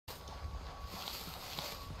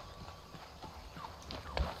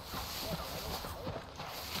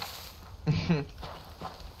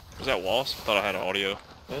Was that Walls? I thought I had audio.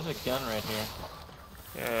 There's a gun right here.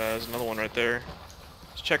 Yeah, there's another one right there.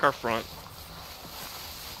 Let's check our front.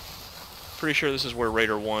 Pretty sure this is where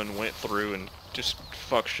Raider 1 went through and just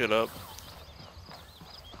fucked shit up.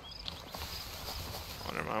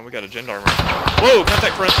 Oh, never mind. We got a gendarme. Whoa!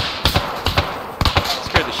 Contact front!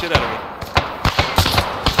 Scared the shit out of me.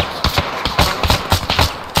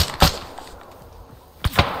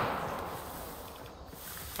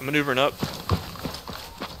 I'm maneuvering up.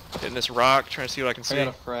 Hitting this rock, trying to see what I can see. I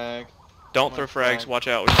got a frag. Don't throw frags, watch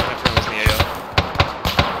out. We just have to in the AO.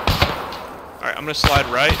 Alright, I'm gonna slide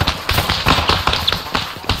right.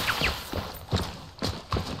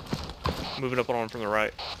 Moving up on him from the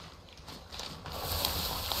right.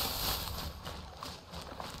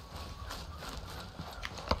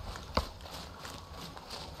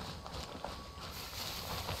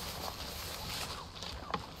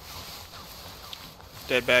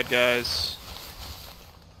 Dead bad guys.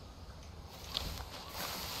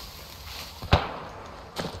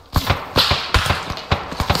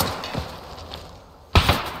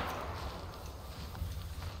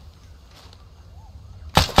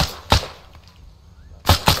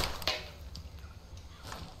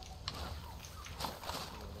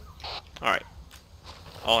 Alright.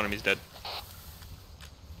 All enemies dead.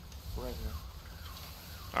 Right here.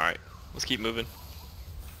 Alright. Let's keep moving.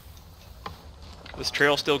 This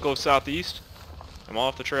trail still goes southeast. I'm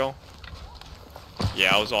off the trail.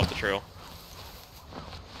 Yeah, I was off the trail.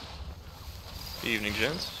 Good evening,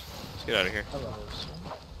 gents. Let's get out of here. Hello, sir.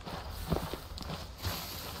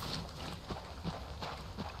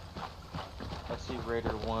 I see Raider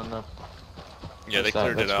 1 up. Yeah, they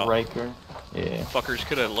cleared it out. Riker. Yeah. Fuckers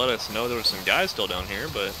could have let us know there was some guys still down here,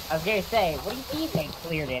 but... I was gonna say, what do you mean they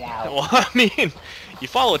cleared it out? Well, I mean, you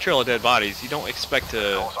follow a trail of dead bodies, you don't expect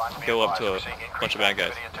to go up to a bunch of bad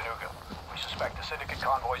guys. We suspect the syndicate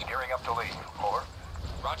convoy's gearing up to leave. Over.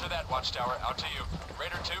 Roger that, Watchtower. Out to you.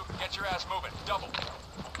 Raider 2, get your ass moving. Double.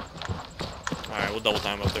 Alright, we'll double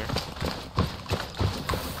time up there.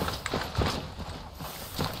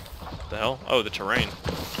 What the hell? Oh, the terrain.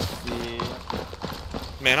 Yeah.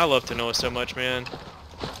 Man, I love Tanoa so much, man.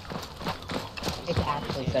 It's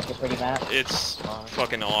actually such a pretty map. It's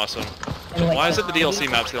fucking awesome. And, like, Why is it the DLC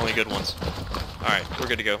maps the only good ones? Alright, we're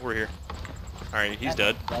good to go. We're here. Alright, he's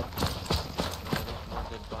dead. More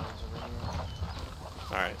dead bodies over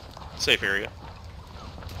here. Alright. Safe area.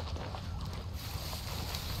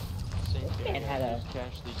 Safe Man area. had a- There's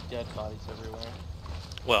casually dead bodies everywhere.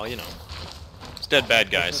 Well, you know. It's dead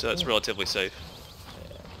bad guys, so that's relatively safe.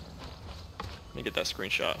 Yeah. Let me get that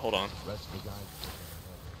screenshot. Hold on.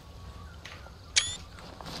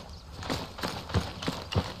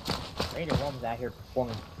 Raider 1 was out here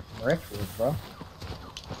performing rituals, bro.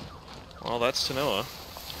 Well, that's Tanoa.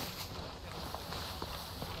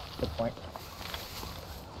 Good point.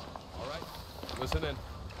 Alright, listen in.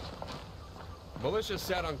 Militia's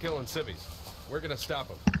set on killing civvies. We're gonna stop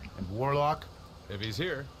him. And Warlock? If he's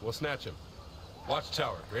here, we'll snatch him.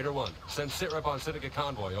 Watchtower, Raider 1. Send sitrep on Syndicate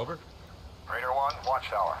convoy, over. Raider 1,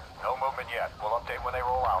 Watchtower. No movement yet. We'll update when they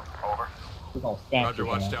roll out. Over. We're gonna stand Roger,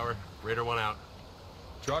 here, man. Watchtower. Raider 1 out.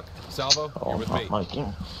 Truck, Salvo, you're with me.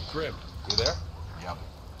 Grim, you there? Yep.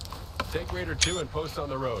 Take Raider 2 and post on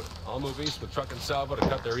the road. I'll move east with Truck and Salvo to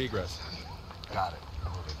cut their egress. Got it.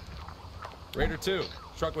 Moving. Raider 2,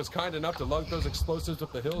 Truck was kind enough to lug those explosives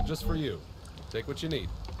up the hill just for you. Take what you need.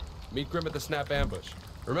 Meet Grim at the snap ambush.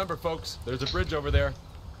 Remember, folks, there's a bridge over there.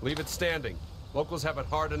 Leave it standing. Locals have it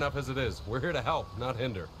hard enough as it is. We're here to help, not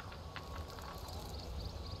hinder.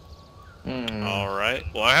 Alright.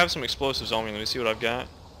 Well, I have some explosives on me. Let me see what I've got.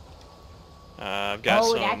 I've got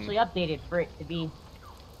Oh, some... it actually updated for it to be...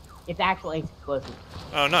 It's actually explosive.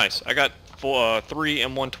 Oh, nice. I got 3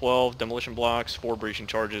 M112 demolition blocks, 4 breaching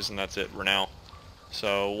charges, and that's it for now.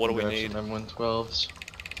 So, what do we Grab need? some M112s.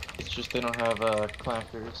 It's just they don't have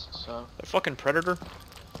clankers, so. A fucking predator?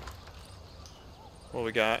 What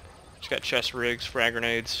we got? Just got chest rigs, frag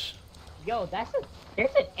grenades. Yo,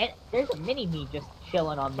 there's a mini-me just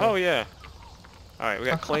chilling on me. Oh, yeah. Alright, we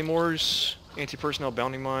got claymores, anti-personnel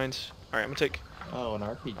bounding mines. Alright, I'm gonna take Oh, an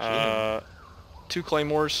RPG. 2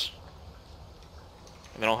 claymores.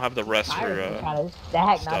 And then I'll have the rest for, Zack,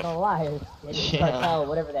 not stuff. gonna lie. It's Yeah. cartel,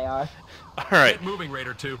 whatever they are. Alright. Get moving,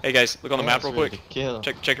 Raider 2. Hey guys, look on the map real quick. Kill.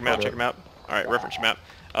 Check your map, check your map. Alright, reference your map.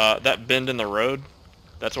 That bend in the road,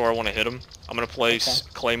 that's where I want to hit them. I'm going to place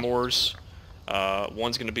claymores.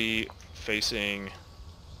 One's going to be facing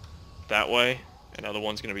that way. Another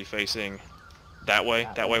one's going to be facing that way.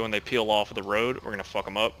 That way when they peel off of the road, we're going to fuck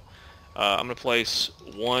them up. I'm going to place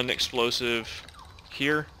 1 explosive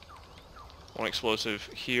here. 1 explosive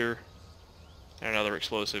here. And another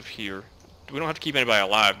explosive here. We don't have to keep anybody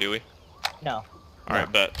alive, do we? No.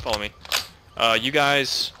 Alright, bet. Follow me. You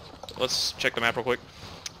guys, let's check the map real quick.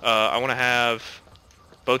 I want to have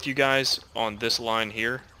both you guys on this line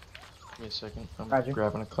here. Give me a second. I'm Roger.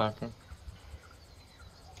 grabbing a clacker.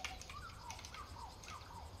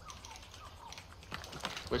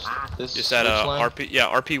 Which this? Just at which line? RP. Yeah,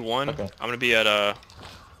 RP1. Okay. I'm gonna be at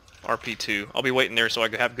RP2. I'll be waiting there so I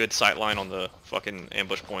can have good sight line on the fucking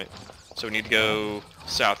ambush point. So we need to go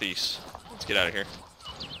southeast. Let's get out of here.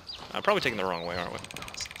 I'm probably taking the wrong way, aren't we?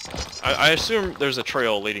 I assume there's a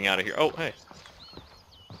trail leading out of here. Oh, hey.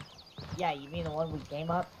 Yeah, you mean the one we came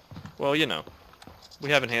up? Well, you know. We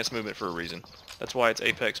have enhanced movement for a reason. That's why it's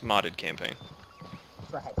Apex modded campaign.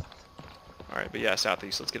 Right. Alright, but yeah,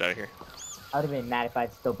 southeast. Let's get out of here. I would have been mad if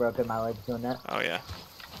I'd still broken my legs doing that. Oh, yeah.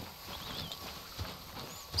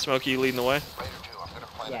 Smokey, you leading the way? Raider 2, I'm gonna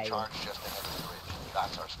plant Yeah, a charge just ahead of the bridge.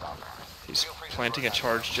 That's our stopper. He's Feel free to planting a burn that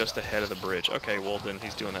charge charge just ahead of the bridge. Okay, well then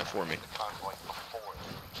he's doing that for me. the convoy before it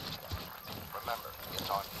reaches town. Remember, it's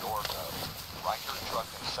on your road. Riker, Truck,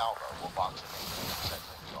 and Salvo will box it in and set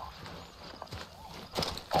things off.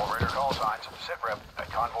 All Raider call signs. Sit rep. That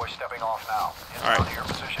convoy stepping off now.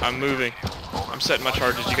 Alright, I'm moving. I'm setting my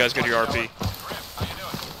charges. You guys go to your RP. How you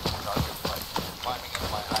doing? Target right. Climbing into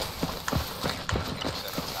my hiding place. Raider 2's getting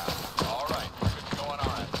set up now. All right, we're good to go on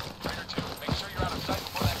our end. Raider 2, make sure you're out of sight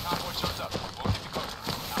before that convoy shows up. We'll keep you posted.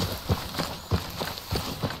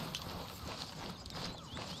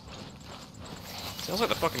 Sounds like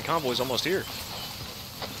the fucking convoy's almost here.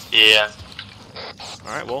 Yeah.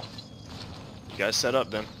 Alright, well. You guys set up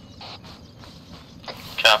then.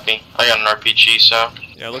 Copy. I got an RPG, so.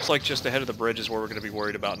 Yeah, it looks like just ahead of the bridge is where we're going to be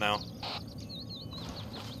worried about now.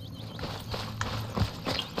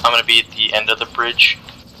 I'm gonna be at the end of the bridge.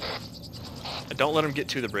 And don't let them get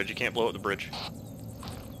to the bridge. You can't blow up the bridge.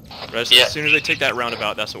 Rest, Yeah. As soon as they take that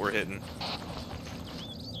roundabout, that's what we're hitting.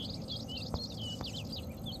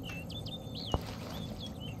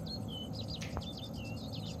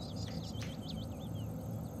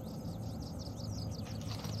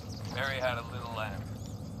 Mary had a little lamb.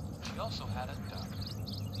 She also had a duck.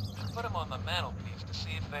 She put him on the mantelpiece to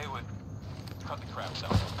see if they would cut the craps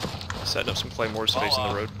out. Setting up some claymores facing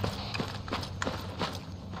the road.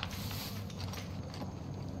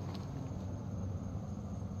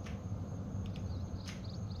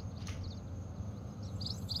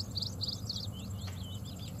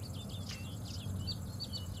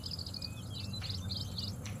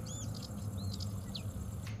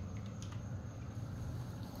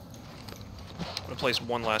 I'm gonna place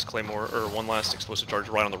one last claymore, or one last explosive charge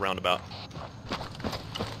right on the roundabout.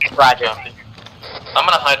 Roger. Copy. I'm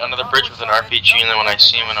gonna hide under the bridge with an RPG, and then when I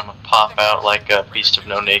see him, I'm gonna pop out like a Beast of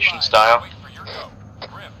No Nation style. Wait for your go.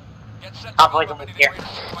 Grim, get set I'll to play move them anything here. Raider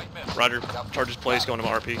 2 might miss. Roger, charges placed, going to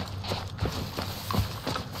my RP.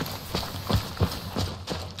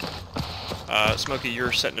 Smokey,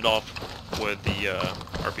 you're setting it off with the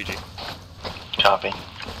RPG. Copy.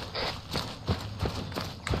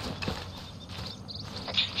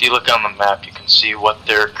 If you look on the map, you can see what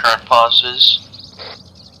their current pause is.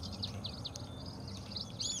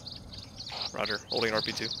 Roger, holding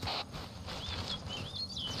RP2.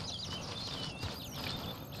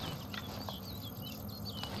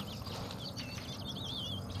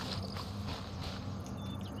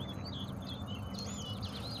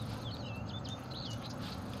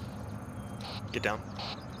 Get down.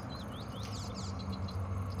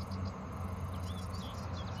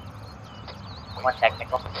 More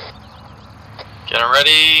technical. Getting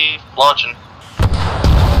ready, launching.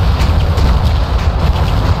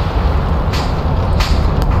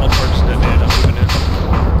 All charges detonated, I'm moving in.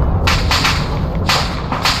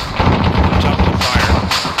 Top of the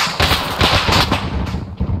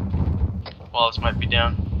fire. Wallace might be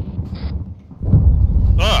down.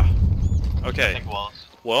 Ah! I Okay, think Wallace.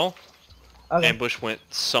 well, Okay. ambush went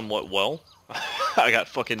somewhat well. I got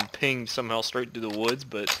fucking pinged somehow straight through the woods,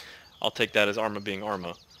 but I'll take that as Arma being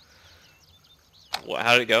Arma.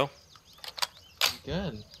 How did it go?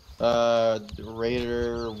 Good.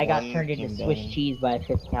 Raider. I got 1 turned into came Swiss down. cheese by a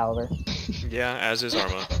 5th caliber. Yeah, as is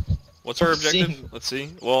Arma. What's our objective? Let's see.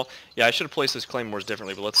 Well, yeah, I should have placed those claymores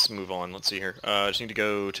differently, but let's move on. Let's see here. I just need to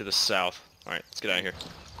go to the south. Alright, let's get out of here.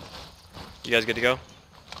 You guys good to go?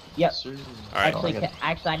 Yep. Sir. Alright.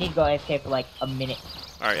 Actually, I need to go AFK for like a minute.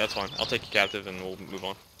 Alright, that's fine. I'll take you captive and we'll move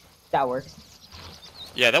on. That works.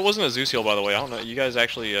 Yeah, that wasn't a Zeus heal, by the way. I don't know. You guys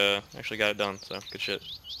actually got it done, so good shit.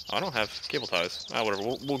 Oh, I don't have cable ties. Ah, whatever.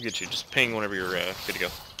 We'll get you. Just ping whenever you're good to go.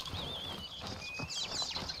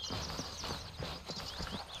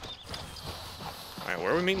 Alright,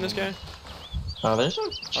 where are we meeting this guy? Oh, there's a Oh,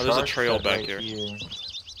 there's a charge trail set back right here.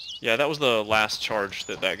 Yeah, that was the last charge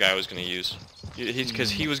that that guy was going to use. Because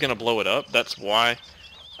he was going to blow it up. That's why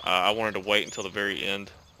I wanted to wait until the very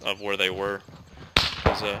end of where they were.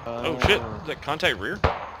 'Cause, oh shit, is that contact rear?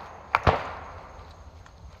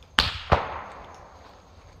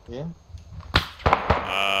 Yeah.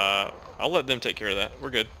 I'll let them take care of that.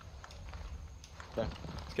 We're good. Okay.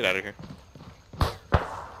 Let's get out of here.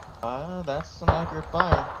 That's the sniper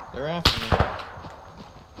fire. They're after me.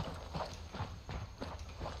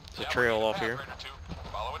 There's a trail off here. Raider 2.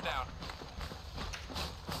 Follow it down.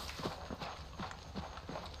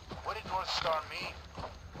 What did North Star mean?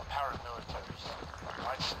 Paramilitaries.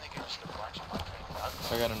 I'd sneak just a bunch of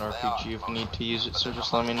my I got an RPG if you need to use it, so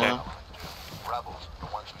just let me know. Rebels, the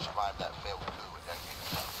ones who survived that failed coup a decade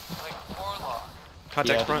ago. Like Warlock.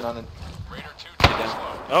 Contact Yeah, front. Raider 2, take it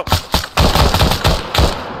slow. Oh,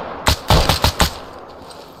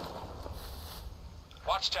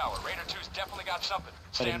 Watchtower, Raider 2's definitely got something.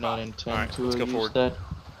 I Stand did not by. intend Alright, to let's go use forward. that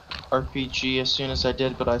RPG as soon as I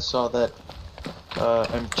did, but I saw that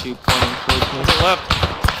M2 pointing towards me. to the left.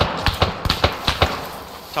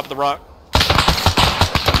 Top of the rock.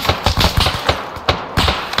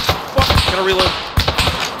 Fuck, gotta reload.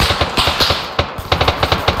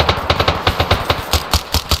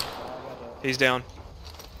 He's down.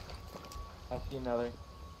 I see another.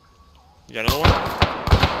 You got another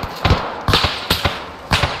one?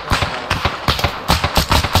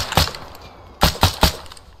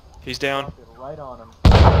 He's down. Right on him.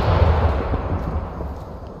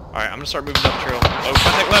 Alright, I'm gonna start moving down the trail. Oh,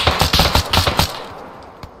 contact left!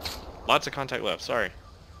 Lots of contact left, sorry.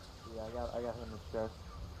 Yeah, I got him in the chest.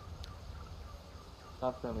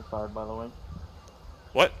 Not friendly fired, by the way.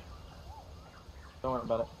 What? Don't worry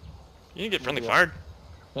about it. You didn't get friendly Yeah. fired?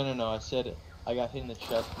 No, I said it. I got hit in the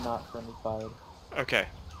chest, not friendly fired. Okay.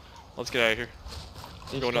 Let's get out of here.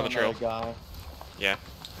 There's Going down the still trail. another guy. Yeah.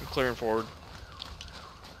 I'm clearing forward.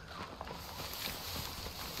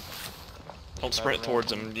 Don't sprint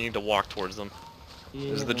towards them, you need to walk towards them.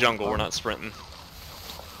 Yeah, This is the jungle, we're not sprinting.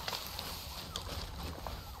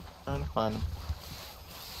 Trying to find him.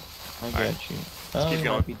 I got Alright, you. let's keep he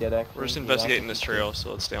going. might be dead, actually. We're just Yeah, investigating I this think trail,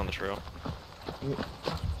 so let's stay on the trail. Yeah.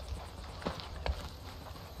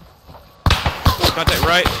 Contact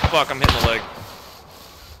right. Fuck, I'm hitting the leg.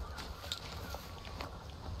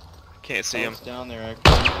 Can't see him. It's down there,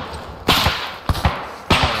 actually.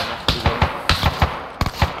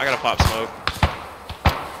 I gotta pop smoke.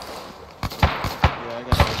 Yeah, I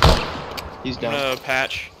got him. He's I'm down. gonna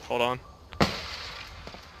patch. Hold on.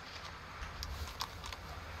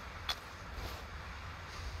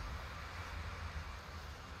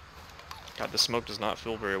 God, the smoke does not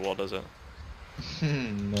feel very well, does it?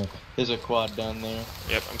 No. There's a quad down there.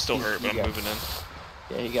 Yep, I'm still hurt, but I'm Yeah. moving in.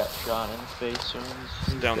 Yeah, he got shot in the face, so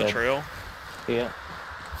he's Down the dead. trail. Yeah.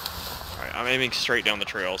 Alright, I'm aiming straight down the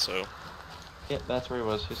trail, so... Yeah, that's where he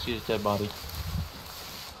was. I see his dead body.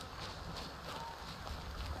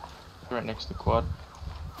 Right next to the quad.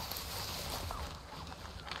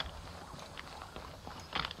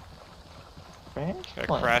 Got a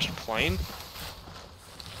crashed plane?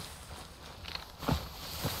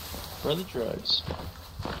 Where are the drugs?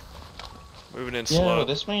 Moving in Yeah, slow.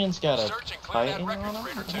 this man's got a Search and clear that Titan wreckage, on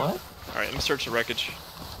Raider him? 2. What? Alright, let me search the wreckage.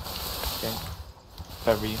 Okay.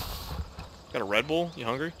 Cover you. Got a Red Bull? You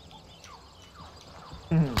hungry?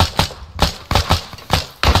 Hmm.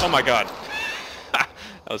 Oh my god. That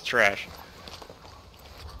was trash.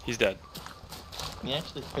 He's dead. Can you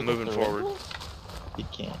actually pick I'm up moving the forward. Red Bull? He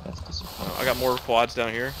can't. That's disappointing. I got more quads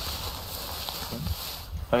down here.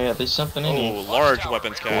 Oh yeah, there's something in Oh, here. large Watchtower,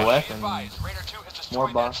 weapons Raider cache. one, Weapons. be advised, Raider 2 has destroyed More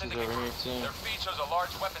that boxes syndicate over group. here too. Their feed shows a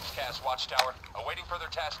large weapons cast, Watchtower. Awaiting further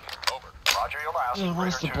tasking. Over. Roger your last. Yeah,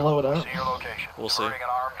 wants Raider to 2. blow it up. See your location. We'll see. Diverting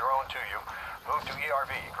an armed drone to you. Move to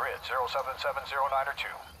ERV. Grid 07709 or 2.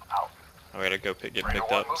 Out. I gotta go get Raider picked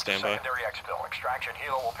 1, up. move to Stand by. secondary exfil. Extraction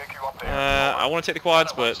helo will pick you up there. I want to take the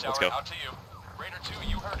quads, but let's go. Out to you. Raider 2,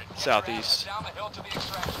 you heard it. Get your Southeast. ass down the hill to the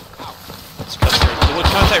extraction. Out. Let's cut through. Look,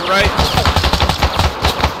 contact right.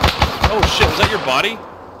 Oh shit, was that your body?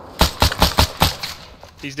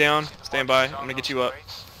 He's down. Stand by. I'm gonna get you up.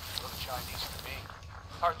 Look Chinese to me.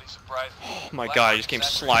 Hardly surprised. Oh my god, he just came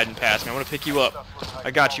sliding past me. I'm gonna pick you up.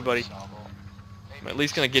 I got you, buddy. I'm at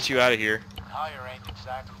least gonna get you out of here. Higher ain't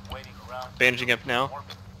exactly waiting around. Bandaging up now.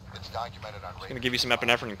 It's documented on Gonna give you some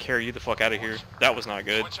epinephrine and carry you the fuck out of here. That was not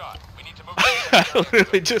good. Switch on. We need to move. I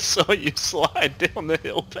literally just saw you slide down the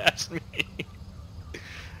hill past me.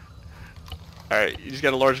 Alright, you just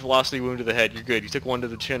got a large velocity wound to the head. You're good. You took one to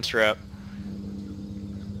the chin strap.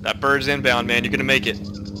 That bird's inbound, man. You're gonna make it.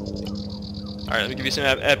 Alright, let me give you some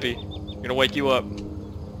epi. Gonna wake you up.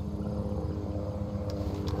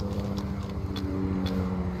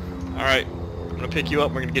 Alright, I'm gonna pick you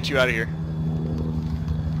up, we're gonna get you out of here.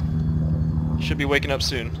 You should be waking up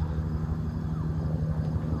soon.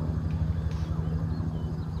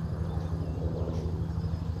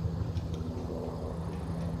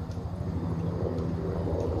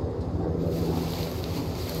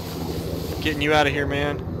 Getting you out of here,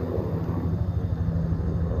 man.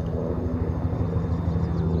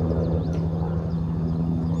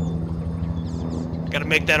 Gotta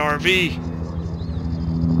make that RV.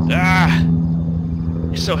 Ah!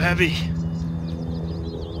 You're so heavy.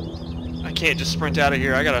 I can't just sprint out of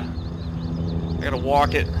here. I gotta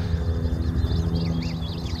walk it.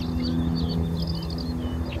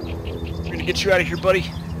 We're gonna get you out of here,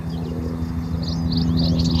 buddy.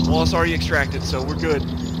 Wallace already extracted, so we're good.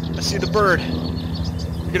 I see the bird.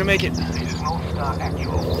 You're gonna make it. This is North Star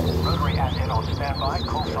Actual. Rotary asset on standby.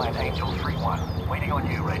 Call sign Angel 3-1. Waiting on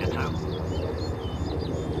you, Raider 2.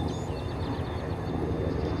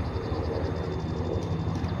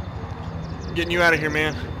 Getting you out of here,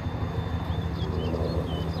 man.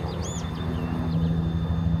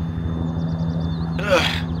 Ugh.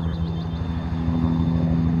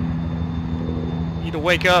 You need to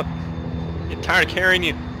wake up. Get tired of carrying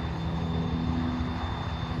you.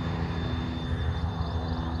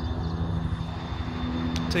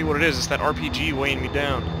 I'll tell you what it is, it's that RPG weighing me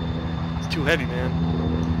down. It's too heavy, man.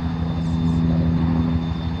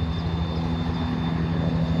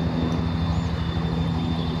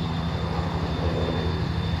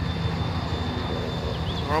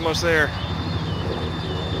 We're almost there.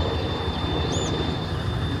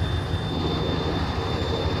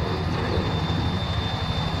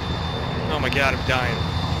 Oh my god, I'm dying.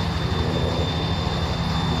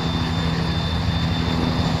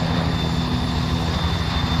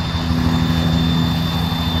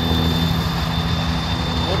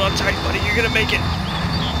 Hold on tight, buddy. You're gonna make it.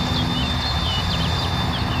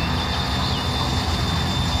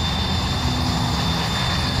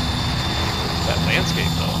 That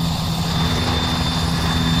landscape, though.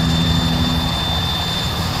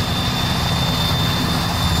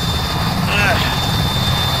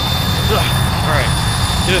 Alright,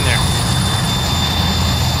 get in there.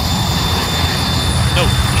 No.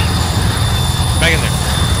 Back in there.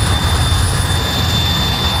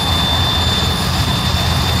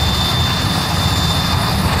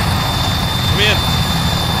 Come in.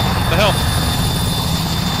 What the hell?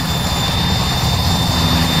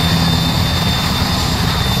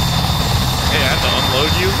 Hey, I have to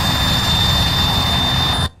unload you?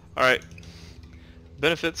 Alright.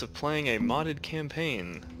 Benefits of playing a modded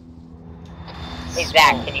campaign. Hey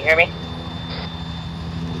Zack, can you hear me?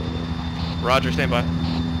 Roger, stand by.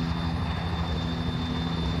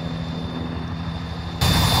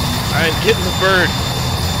 Alright, getting the bird.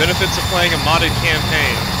 Benefits of playing a modded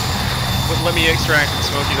campaign. Wouldn't let me extract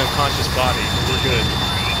Smokey's unconscious body, but we're good.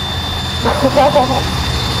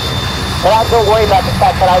 And I don't worry about the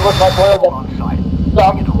fact that I look like one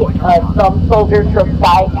of some soldiers from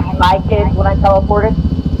Spy Kids when I teleported.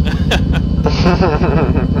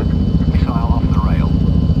 Missile off the rail.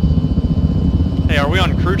 Hey, are we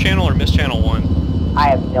on crew channel or miss channel 1? I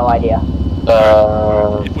have no idea.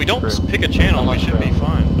 If we don't pick a channel, we should be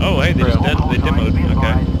fine. Oh, hey, they just they demoed.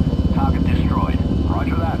 Okay. Target destroyed.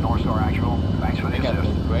 Roger that, North Star Actual. Thanks for the assist.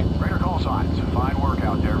 Raider call signs. Fine work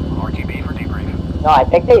out there. RTB for debrief. No, I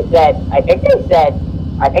think they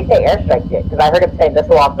airstriked it, because I heard him say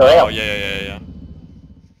missile off the rail. Oh, yeah.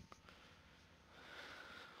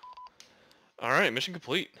 Alright, mission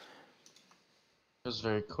complete. It was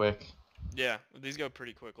very quick. Yeah, these go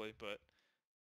pretty quickly, but